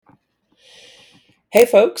Hey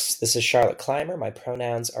folks, this is Charlotte Clymer. My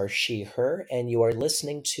pronouns are she, her, and you are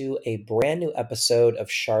listening to a brand new episode of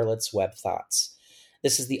Charlotte's Web Thoughts.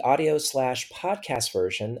 This is the audio slash podcast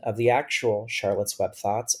version of the actual Charlotte's Web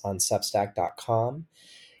Thoughts on Substack.com.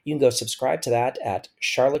 You can go subscribe to that at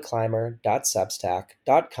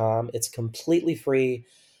charlotteclymer.substack.com. It's completely free.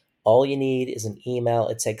 All you need is an email.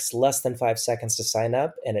 It takes less than 5 seconds to sign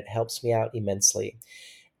up, and it helps me out immensely.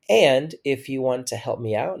 And if you want to help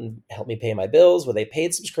me out and help me pay my bills with a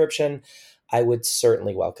paid subscription, I would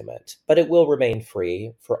certainly welcome it. But it will remain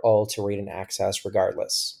free for all to read and access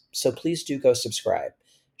regardless. So please do go subscribe.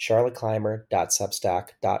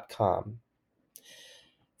 charlotteclymer.substack.com.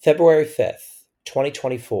 February 5th,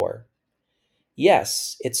 2024.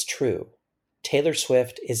 Yes, it's true. Taylor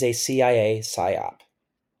Swift is a CIA Psyop.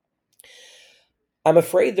 I'm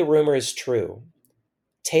afraid the rumor is true.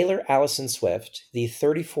 Taylor Allison Swift, the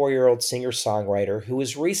 34-year-old singer-songwriter who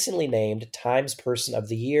was recently named Times Person of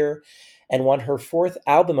the Year and won her 4th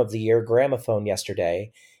Album of the Year Gramophone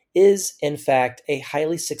yesterday, is, in fact, a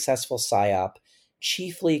highly successful psyop,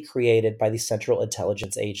 chiefly created by the Central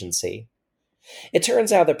Intelligence Agency. It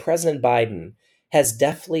turns out that President Biden has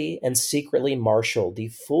deftly and secretly marshaled the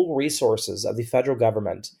full resources of the federal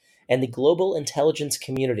government and the global intelligence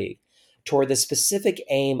community toward the specific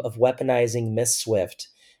aim of weaponizing Miss Swift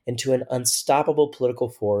into an unstoppable political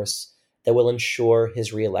force that will ensure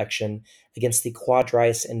his reelection against the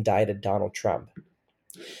quadrice-indicted Donald Trump.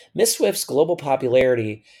 Miss Swift's global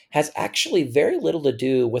popularity has actually very little to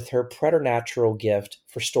do with her preternatural gift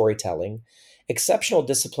for storytelling, exceptional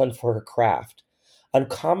discipline for her craft,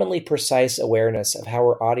 uncommonly precise awareness of how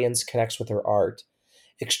her audience connects with her art,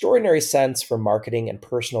 extraordinary sense for marketing and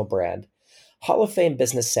personal brand, Hall of Fame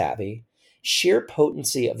business savvy, sheer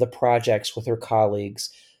potency of the projects with her colleagues,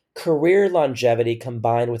 career longevity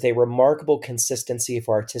combined with a remarkable consistency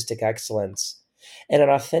for artistic excellence, and an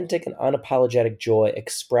authentic and unapologetic joy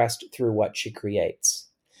expressed through what she creates.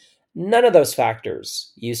 None of those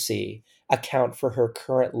factors, you see, account for her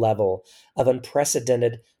current level of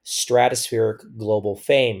unprecedented stratospheric global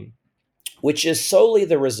fame, which is solely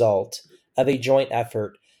the result of a joint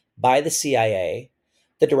effort by the CIA,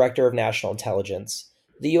 the Director of National Intelligence,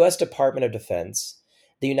 the U.S. Department of Defense,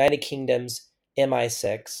 the United Kingdom's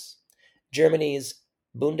MI6, Germany's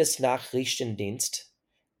Bundesnachrichtendienst,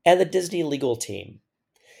 and the Disney legal team.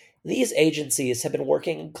 These agencies have been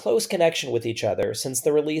working in close connection with each other since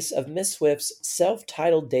the release of Miss Swift's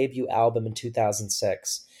self-titled debut album in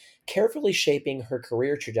 2006, carefully shaping her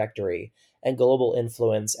career trajectory and global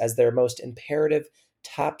influence as their most imperative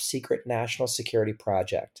top-secret national security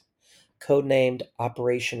project, codenamed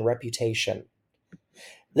Operation Reputation.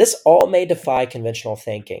 This all may defy conventional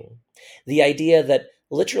thinking. The idea that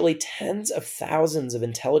literally tens of thousands of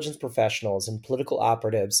intelligence professionals and political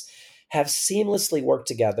operatives have seamlessly worked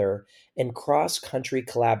together in cross-country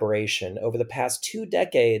collaboration over the past 2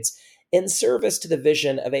 decades in service to the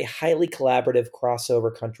vision of a highly collaborative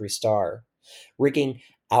crossover country star, rigging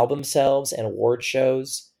album sales and award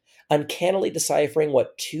shows, uncannily deciphering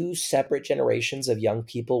what 2 separate generations of young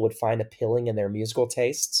people would find appealing in their musical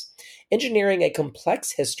tastes, engineering a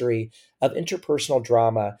complex history of interpersonal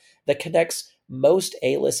drama that connects most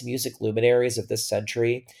A-list music luminaries of this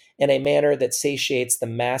century in a manner that satiates the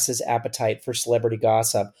masses' appetite for celebrity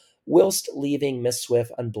gossip, whilst leaving Miss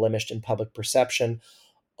Swift unblemished in public perception,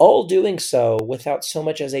 all doing so without so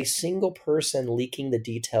much as a single person leaking the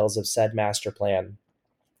details of said master plan.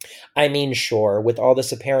 I mean, sure, with all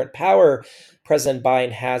this apparent power President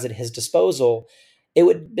Biden has at his disposal, it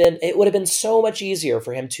would have been so much easier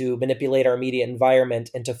for him to manipulate our media environment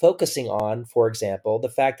into focusing on, for example, the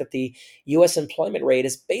fact that the U.S. employment rate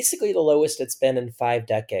is basically the lowest it's been in 5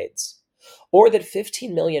 decades, or that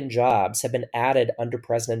 15 million jobs have been added under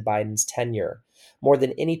President Biden's tenure, more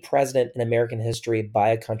than any president in American history by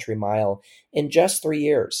a country mile, in just 3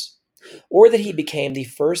 years. Or that he became the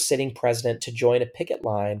first sitting president to join a picket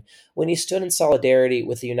line when he stood in solidarity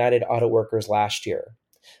with the United Auto Workers last year.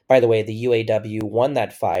 By the way, the UAW won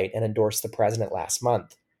that fight and endorsed the president last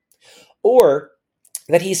month. Or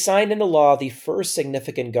that he signed into law the first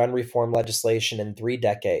significant gun reform legislation in 3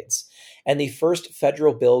 decades, and the first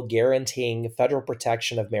federal bill guaranteeing federal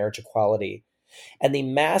protection of marriage equality, and the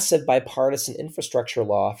massive bipartisan infrastructure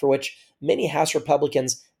law for which many House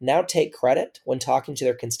Republicans now take credit when talking to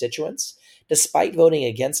their constituents, despite voting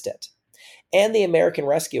against it, and the American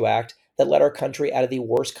Rescue Act that led our country out of the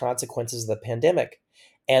worst consequences of the pandemic,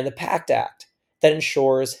 and the PACT Act that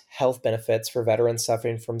ensures health benefits for veterans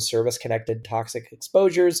suffering from service-connected toxic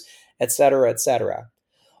exposures, etc., etc.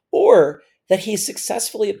 Or that he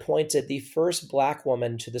successfully appointed the first Black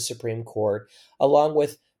woman to the Supreme Court, along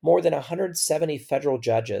with more than 170 federal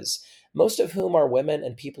judges, most of whom are women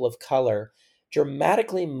and people of color,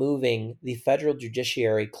 dramatically moving the federal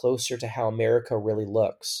judiciary closer to how America really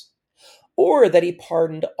looks. Or that he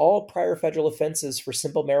pardoned all prior federal offenses for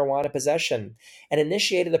simple marijuana possession and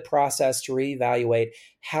initiated the process to reevaluate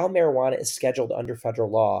how marijuana is scheduled under federal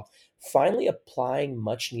law, finally applying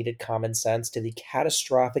much needed common sense to the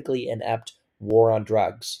catastrophically inept war on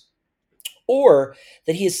drugs. Or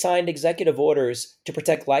that he has signed executive orders to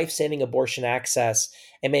protect life saving abortion access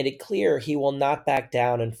and made it clear he will not back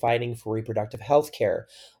down in fighting for reproductive health care,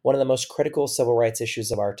 one of the most critical civil rights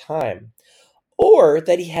issues of our time. Or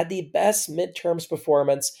that he had the best midterms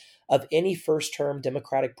performance of any first term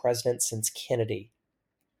Democratic president since Kennedy.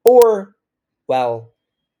 Or, well,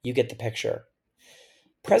 you get the picture.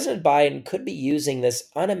 President Biden could be using this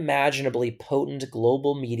unimaginably potent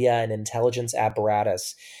global media and intelligence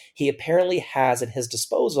apparatus he apparently has at his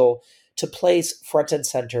disposal to place front and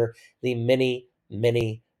center the many,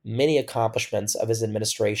 many, many accomplishments of his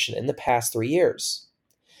administration in the past 3 years.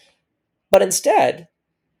 But instead,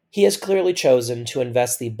 he has clearly chosen to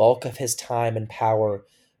invest the bulk of his time and power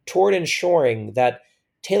toward ensuring that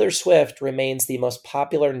Taylor Swift remains the most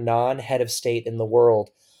popular non head of state in the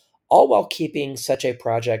world, all while keeping such a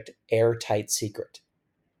project airtight secret.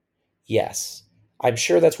 Yes, I'm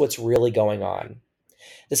sure that's what's really going on.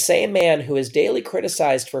 The same man who is daily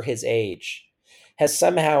criticized for his age has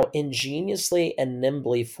somehow ingeniously and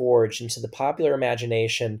nimbly forged into the popular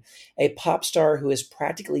imagination a pop star who is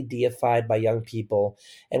practically deified by young people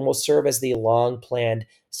and will serve as the long planned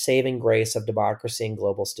saving grace of democracy and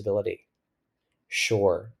global stability.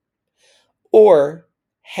 Sure. Or,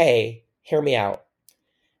 hey, hear me out.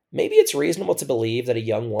 Maybe it's reasonable to believe that a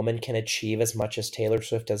young woman can achieve as much as Taylor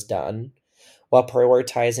Swift has done, while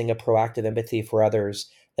prioritizing a proactive empathy for others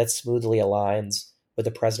that smoothly aligns with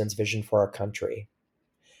the president's vision for our country.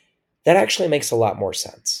 That actually makes a lot more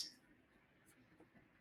sense.